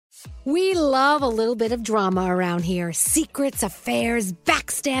We love a little bit of drama around here. Secrets, affairs,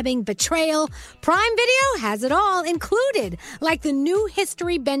 backstabbing, betrayal. Prime Video has it all included. Like the new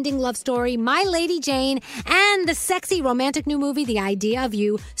history-bending love story, My Lady Jane, and the sexy romantic new movie, The Idea of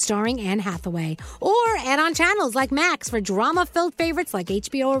You, starring Anne Hathaway. Or add-on channels like Max for drama-filled favorites like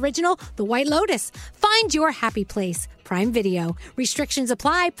HBO original, The White Lotus. Find your happy place. Prime Video. Restrictions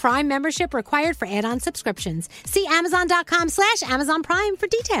apply. Prime membership required for add-on subscriptions. See Amazon.com/Amazon Prime for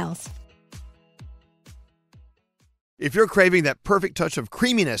details. If you're craving that perfect touch of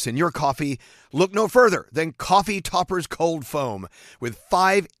creaminess in your coffee, look no further than Coffee Topper's Cold Foam with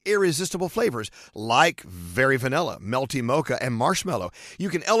 5 irresistible flavors like very vanilla, melty mocha, and marshmallow. You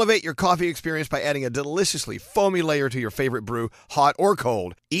can elevate your coffee experience by adding a deliciously foamy layer to your favorite brew, hot or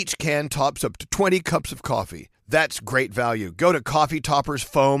cold. Each can tops up to 20 cups of coffee. That's great value. Go to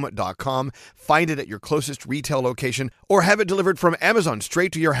coffeetoppersfoam.com, find it at your closest retail location, or have it delivered from Amazon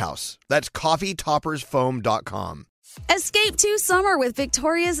straight to your house. That's coffeetoppersfoam.com. Escape to summer with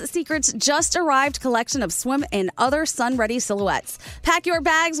Victoria's Secret's just arrived collection of swim and other sun-ready silhouettes. Pack your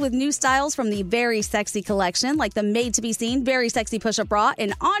bags with new styles from the Very Sexy collection, like the made-to-be-seen Very Sexy push-up bra,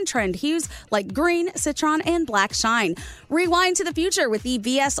 and on-trend hues like green, citron, and black shine. Rewind to the future with the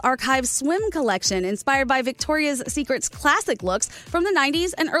VS Archive Swim collection, inspired by Victoria's Secret's classic looks from the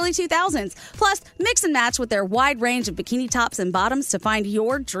 90s and early 2000s. Plus, mix and match with their wide range of bikini tops and bottoms to find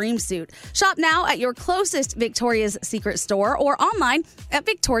your dream suit. Shop now at your closest Victoria's Secret store or online at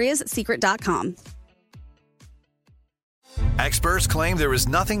victoriassecret.com. Experts claim there is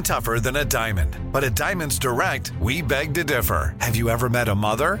nothing tougher than a diamond. But at Diamonds Direct, we beg to differ. Have you ever met a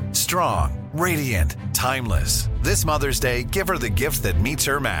mother? Strong, radiant, timeless. This Mother's Day, give her the gift that meets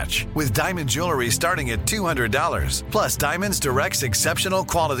her match. With diamond jewelry starting at $200. Plus Diamonds Direct's exceptional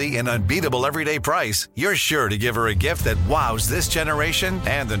quality and unbeatable everyday price, you're sure to give her a gift that wows this generation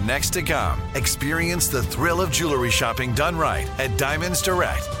and the next to come. Experience the thrill of jewelry shopping done right at Diamonds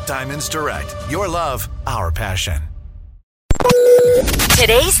Direct. Diamonds Direct. Your love, our passion.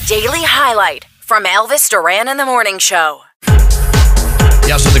 Today's daily highlight from Elvis Duran in the Morning Show.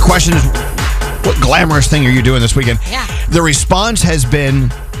 Yeah, so the question is, what glamorous thing are you doing this weekend? Yeah. The response has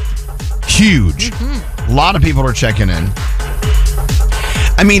been huge. A lot of people are checking in.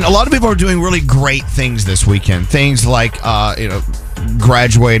 I mean, a lot of people are doing really great things this weekend. Things like,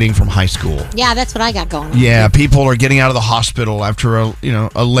 graduating from high school. Yeah, that's what I got going on. Yeah, people are getting out of the hospital after a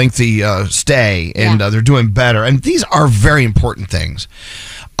lengthy stay, and they're doing better. And these are very important things.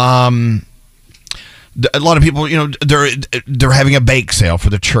 A lot of people, they're having a bake sale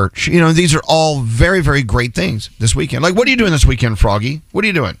for the church. These are all very, very great things this weekend. Like, what are you doing this weekend, Froggy? What are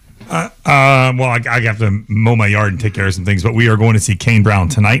you doing? Well, I have to mow my yard and take care of some things, but we are going to see Kane Brown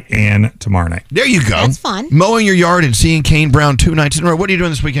tonight and tomorrow night. There you go. That's fun. Mowing your yard and seeing Kane Brown 2 nights in a row. What are you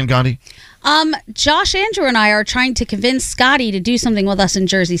doing this weekend, Gandhi? Josh, Andrew, and I are trying to convince Scotty to do something with us in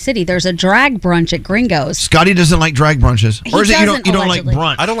Jersey City. There's a drag brunch at Gringo's. Scotty doesn't like drag brunches. Or is it you don't like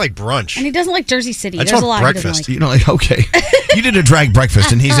brunch? I don't like brunch. And he doesn't like Jersey City. I There's a lot breakfast. he doesn't like. Okay. You did a drag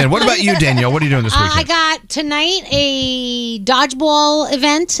breakfast and he's in. What about you, Danielle? What are you doing this weekend? I got tonight a dodgeball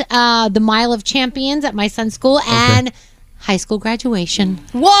event, the Mile of Champions at my son's school, and high school graduation.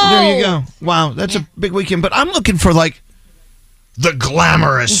 Whoa! There you go. Wow, that's a big weekend. But I'm looking for, the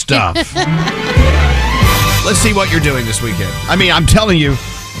glamorous stuff. Let's see what you're doing this weekend. I mean, I'm telling you,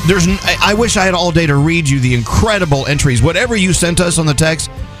 I wish I had all day to read you the incredible entries. Whatever you sent us on the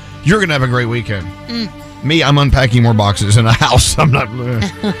text, you're going to have a great weekend. Me, I'm unpacking more boxes in a house. I'm not...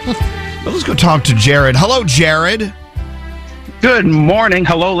 But let's go talk to Jared. Hello, Jared. Good morning.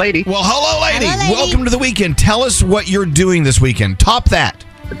 Hello, lady. Well, hello, lady. Hello, lady. Welcome to the weekend. Tell us what you're doing this weekend. Top that.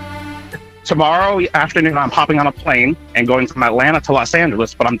 Tomorrow afternoon, I'm hopping on a plane and going from Atlanta to Los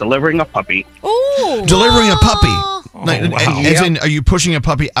Angeles, but I'm delivering a puppy. Ooh. Delivering a puppy. Oh, wow. As in, are you pushing a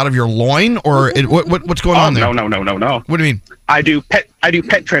puppy out of your loin, or what's going on there? No. What do you mean? I do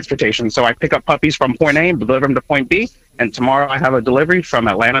pet transportation, so I pick up puppies from point A and deliver them to point B. And tomorrow I have a delivery from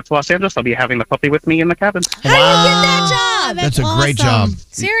Atlanta to Los Angeles. I'll be having the puppy with me in the cabin. How do you get that job? That's a great job.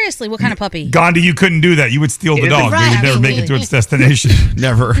 Seriously, what kind of puppy? Gandhi, you couldn't do that. You would steal the dog. Right, You would never make it to its destination.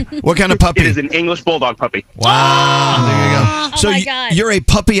 Never. What kind of puppy? It is an English bulldog puppy. Wow. There you go. Oh, So my God. you're a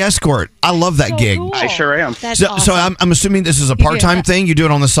puppy escort. I love that gig. Cool. I sure am. That's So awesome. I'm assuming this is a part-time thing. You do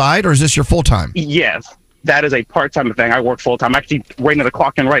it on the side, or is this your full-time? Yes, that is a part-time thing. I work full-time. I'm actually waiting to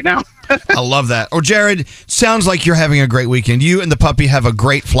clock in right now. I love that. Or Jared, sounds like you're having a great weekend. You and the puppy have a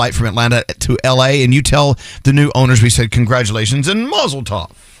great flight from Atlanta to L.A., and you tell the new owners we said congratulations and mazel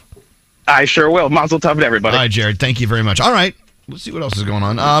tov. I sure will. Mazel tov to everybody. All right, Jared, thank you very much. All right, let's see what else is going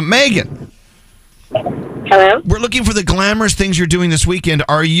on. Megan. Hello? We're looking for the glamorous things you're doing this weekend.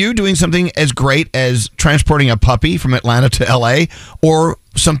 Are you doing something as great as transporting a puppy from Atlanta to L.A. or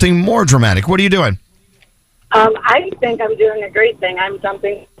something more dramatic? What are you doing? I think I'm doing a great thing. I'm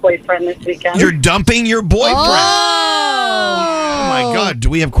dumping my boyfriend this weekend. You're dumping your boyfriend. Oh, my God. Do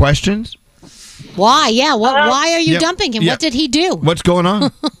we have questions? Why? Yeah. Why are you dumping him? Yeah. What did he do? What's going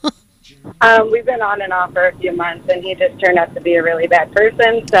on? We've been on and off for a few months, and he just turned out to be a really bad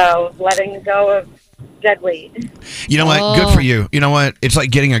person, so letting go of dead weight. You know what? Good for you. You know what? It's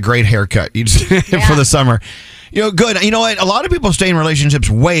like getting a great haircut you just, for the summer. You know, good. You know what? A lot of people stay in relationships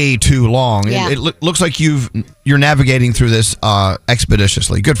way too long. Yeah. It looks like you're navigating through this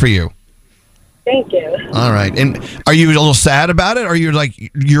expeditiously. Good for you. Thank you. All right. And are you a little sad about it, or you're like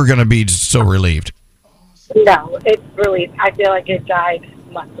you're going to be so relieved? No, it's relief. I feel like it died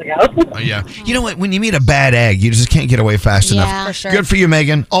months ago. Yeah. You know what? When you meet a bad egg, you just can't get away fast enough. For sure. Good for you,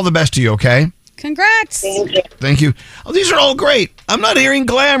 Megan. All the best to you, okay? Congrats. Thank you. Thank you. Oh, these are all great. I'm not hearing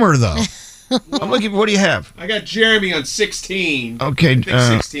glamour, though. I'm looking. What do you have? I got Jeremy on 16. Okay. I think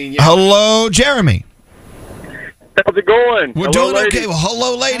 16, yeah. Hello, Jeremy. How's it going? We're Hello, doing ladies. okay. Well,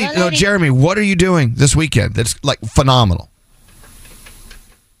 hello, lady. Hello, lady. Jeremy, what are you doing this weekend that's like phenomenal?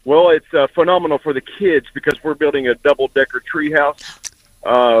 Well, it's phenomenal for the kids because we're building a double-decker treehouse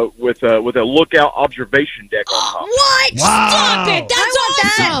with a lookout observation deck on top. What? Wow. Stop it! That's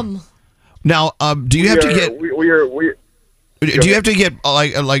awesome. Now, do you have to get? Do you have to get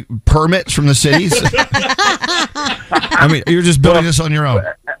like permits from the cities? I mean, you're just building this on your own.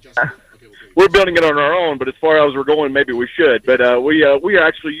 We're building it on our own, but as far as we're going, maybe we should. But we are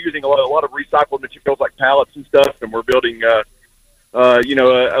actually using a lot of recycled materials like pallets and stuff, and we're building a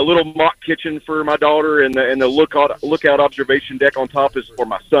little mock kitchen for my daughter, and the lookout observation deck on top is for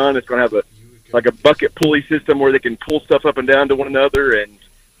my son. It's going to have a bucket pulley system where they can pull stuff up and down to one another, and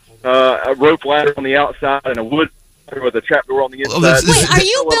a rope ladder on the outside, and a wood with a trapdoor on the inside. Wait, are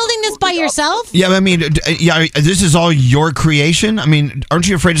you building this by yourself? Yeah, I mean, this is all your creation. I mean, aren't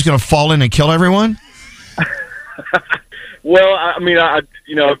you afraid it's going to fall in and kill everyone? Well, I mean, I've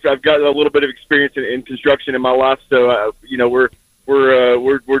got a little bit of experience in construction in my life, so we're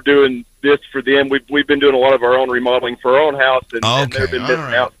doing this for them. We've been doing a lot of our own remodeling for our own house, and they've been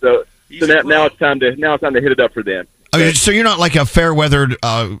missing out. So now it's time to hit it up for them. I mean, so you're not like a fair-weathered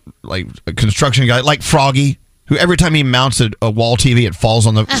like a construction guy like Froggy, who every time he mounts a wall TV, it falls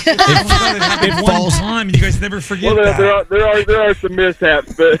on the. It falls. Time. You guys never forget Well, that. there are some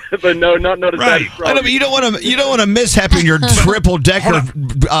mishaps, but no, not as bad. Right. I know, but you don't want to mishap in your triple decker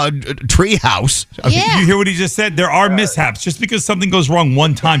tree house. Yeah. You hear what he just said? There are mishaps. Just because something goes wrong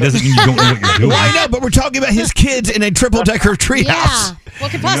one time doesn't mean you don't know what you're doing. Well, I know, but we're talking about his kids in a triple decker tree house.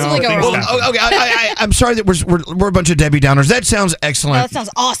 What could possibly go Well, wrong? Okay, I'm sorry that we're a bunch of Debbie Downers. That sounds excellent. No, that sounds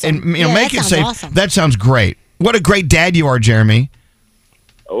awesome. And Yeah, make that it sounds safe. awesome. That sounds great. What a great dad you are, Jeremy.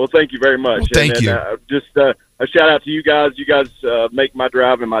 Well, thank you very much. Well, thank you. Just a shout out to you guys. You guys make my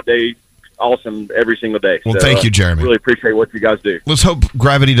drive and my day awesome every single day. Well, So, thank you, Jeremy. Really appreciate what you guys do. Let's hope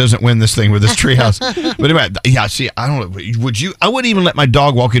gravity doesn't win this thing with this treehouse. But anyway, yeah. See, I don't know. Would you? I wouldn't even let my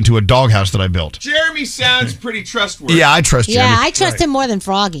dog walk into a doghouse that I built. Jeremy sounds pretty trustworthy. Yeah, I trust Jeremy. Yeah, I trust him more than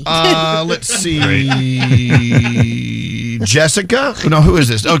Froggy. Let's see. Jessica? No, who is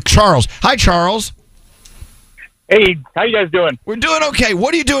this? Oh, Charles. Hi, Charles. Hey, how you guys doing? We're doing okay.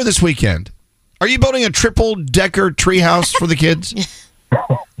 What are you doing this weekend? Are you building a triple-decker treehouse for the kids?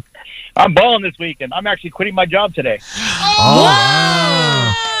 I'm balling this weekend. I'm actually quitting my job today. Oh,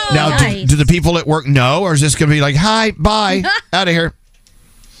 wow. Now, Nice. do the people at work know, or is this going to be like, hi, bye, out of here?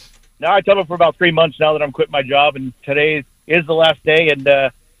 Now I tell them for about 3 months now that I'm quitting my job, and today is the last day, and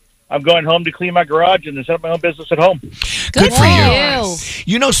I'm going home to clean my garage and to set up my own business at home. Good for you. you.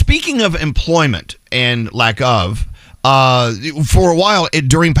 You know, speaking of employment and lack of, for a while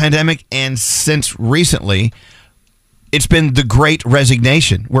during pandemic and since recently, it's been the great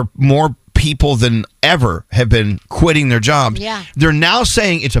resignation where more people than ever have been quitting their jobs. Yeah. They're now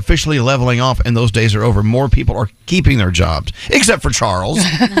saying it's officially leveling off and those days are over. More people are keeping their jobs, except for Charles.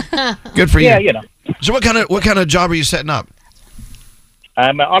 Good for you. Yeah, you know. So what kind of job are you setting up?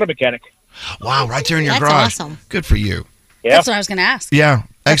 I'm an auto mechanic. Wow, right there in your That's garage. awesome. Good for you. Yeah. That's what I was going to ask. Yeah,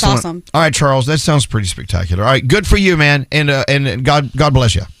 That's excellent. awesome. All right, Charles, that sounds pretty spectacular. All right, good for you, man, and God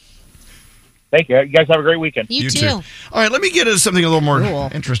bless you. Thank you. You guys have a great weekend. You too. All right, let me get into something a little more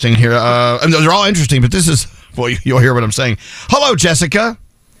Cool. interesting here. And they're all interesting, but this is, well, you'll hear what I'm saying. Hello, Jessica.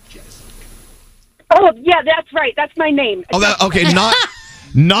 Oh, yeah, that's right. That's my name. Oh, okay,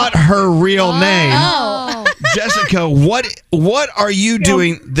 not her real name. Oh. Jessica, what are you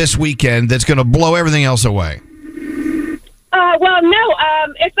doing this weekend that's going to blow everything else away? Well, no,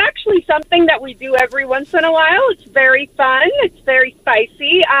 it's actually something that we do every once in a while. It's very fun. It's very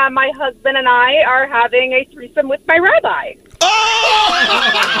spicy. My husband and I are having a threesome with my rabbi.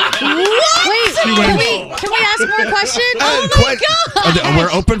 Wait, can we ask more questions? Oh my God!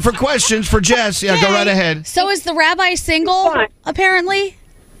 We're open for questions for Jess. Yeah, go right ahead. So is the rabbi single, apparently?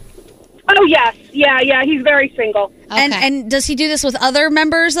 Oh, yes. Yeah, he's very single. Okay. And does he do this with other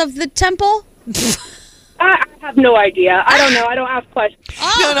members of the temple? I have no idea. I don't know. I don't ask questions.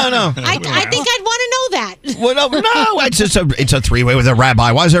 No. I think I'd want to know that. Well, no, it's a three-way with a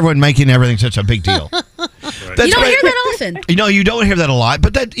rabbi. Why is everyone making everything such a big deal? You don't hear that often. You don't hear that a lot.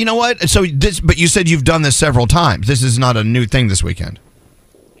 But that, you know what? But you said you've done this several times. This is not a new thing this weekend.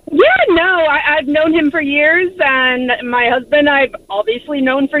 Yeah, no, I've known him for years, and my husband I've obviously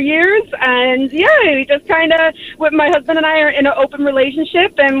known for years, and yeah, we just kind of, my husband and I are in an open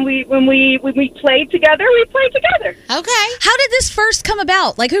relationship, and when we play together, we play together. Okay. How did this first come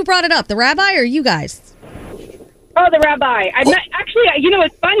about? Like, who brought it up, the rabbi or you guys? Oh, the rabbi. Actually,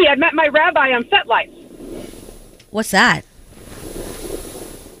 it's funny, I met my rabbi on FetLife. What's that?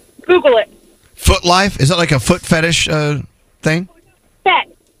 Google it. Foot life? Is that like a foot fetish thing? Fet.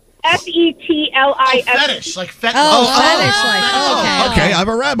 FETLIF. Fetish, like fetish. Fetish life. Okay, I have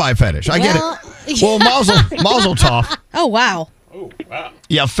a rabbi fetish. I get it. Well, Mazel Tov. Oh, wow.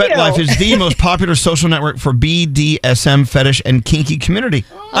 Yeah, FetLife is the most popular social network for BDSM, fetish, and kinky community.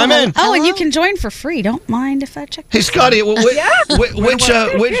 I'm in. Oh, and you can join for free. Don't mind if I check. Hey, Scotty, which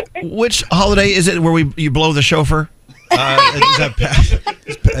holiday is it where you blow the shofar?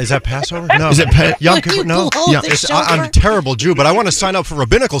 Is that Passover? No. Is it Yom Kippur? No. Yeah. I'm a terrible Jew, but I want to sign up for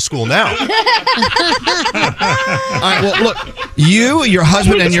rabbinical school now. All right. Well, look, your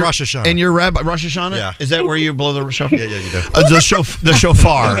husband, and your rabbi Rosh Hashanah. Yeah. Is that where you blow the shofar? Yeah, you do. The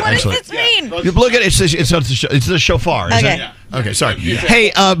shofar. What actually. does this mean? You look at it. It's the shofar. Is Okay. it? Okay. Sorry.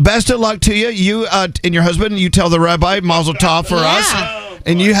 Hey, best of luck to you. You and your husband. You tell the rabbi Mazel Tov for us,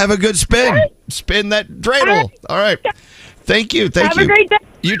 and you have a good spin. Spin that dreidel. All right. Thank you. Have a great day.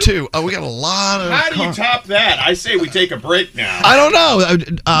 You too. Oh, we got a lot of. How do you top that? I say we take a break now. I don't know.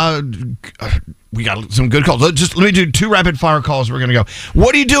 We got some good calls. Let me do 2 rapid fire calls. We're going to go.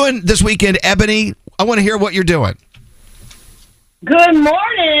 What are you doing this weekend, Ebony? I want to hear what you're doing. Good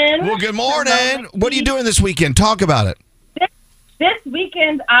morning. Well, good morning. What are you doing this weekend? Talk about it. This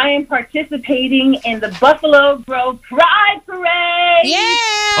weekend, I am participating in the Buffalo Grove Pride Parade. Yeah.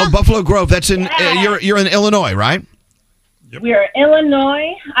 Oh, Buffalo Grove. That's in. You're in Illinois, right? Yep. We are in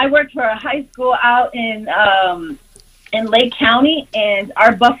Illinois. I work for a high school out in Lake County, and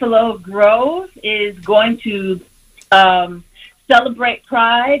our Buffalo Grove is going to celebrate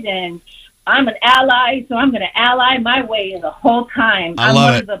Pride, and I'm an ally, so I'm going to ally my way the whole time. I'm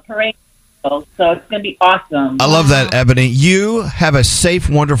one of the parade people, so it's going to be awesome. I love that, Ebony. You have a safe,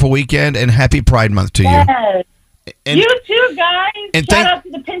 wonderful weekend, and happy Pride Month to you. And you too, guys. And shout out to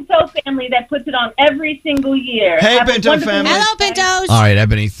the Pinto family that puts it on every single year. Hey, Pinto family. Hello, Pintos. All right,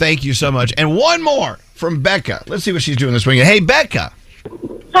 Ebony, thank you so much. And one more from Becca. Let's see what she's doing this weekend. Hey, Becca.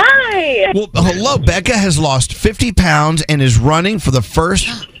 Hi. Well, hello. Becca has lost 50 pounds and is running for the first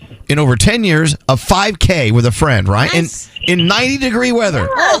in over 10 years a 5K with a friend, right? Nice. In 90-degree weather.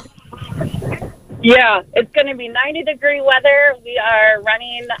 Yeah, it's going to be 90-degree weather. We are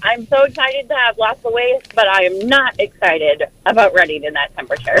running. I'm so excited to have lost the weight, but I am not excited about running in that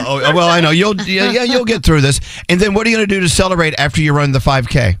temperature. Oh, well, I know. You'll get through this. And then what are you going to do to celebrate after you run the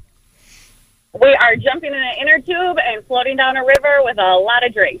 5K? We are jumping in an inner tube and floating down a river with a lot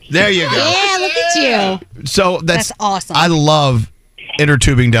of drinks. There you go. Yeah, look at you. So that's awesome. I love inner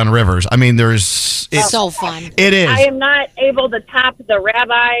tubing down rivers. I mean, it's so fun. It is. I am not able to top the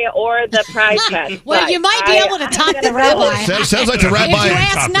rabbi or the Pride Fest. Well, you might be able to top the rabbi. Sounds like the rabbi. If you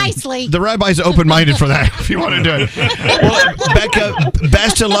ask nicely. The rabbi's open-minded for that if you want to do it. Well, Becca,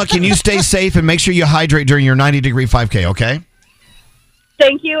 best of luck, and you stay safe and make sure you hydrate during your 90-degree 5K, okay?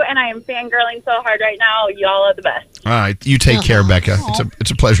 Thank you, and I am fangirling so hard right now. Y'all are the best. All right, you take care, Becca.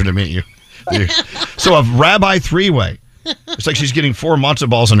 It's a pleasure to meet you. So a rabbi 3-way. It's like she's getting 4 matzo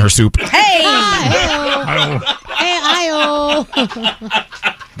balls in her soup. Hey!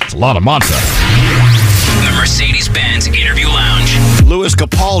 It's a lot of matzo. The Mercedes-Benz Interview Lounge. Louis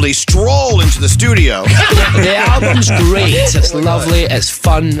Capaldi stroll into the studio. The album's great. It's lovely. It's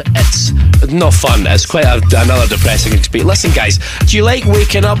fun. It's not fun. It's quite another depressing thing to be. Listen, guys, do you like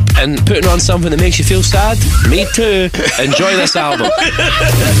waking up and putting on something that makes you feel sad? Me too. Enjoy this album.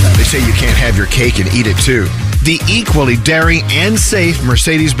 They say you can't have your cake and eat it too. The equally daring and safe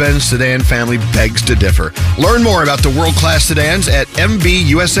Mercedes-Benz sedan family begs to differ. Learn more about the world-class sedans at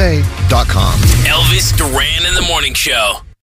mbusa.com. Elvis Duran in the Morning Show.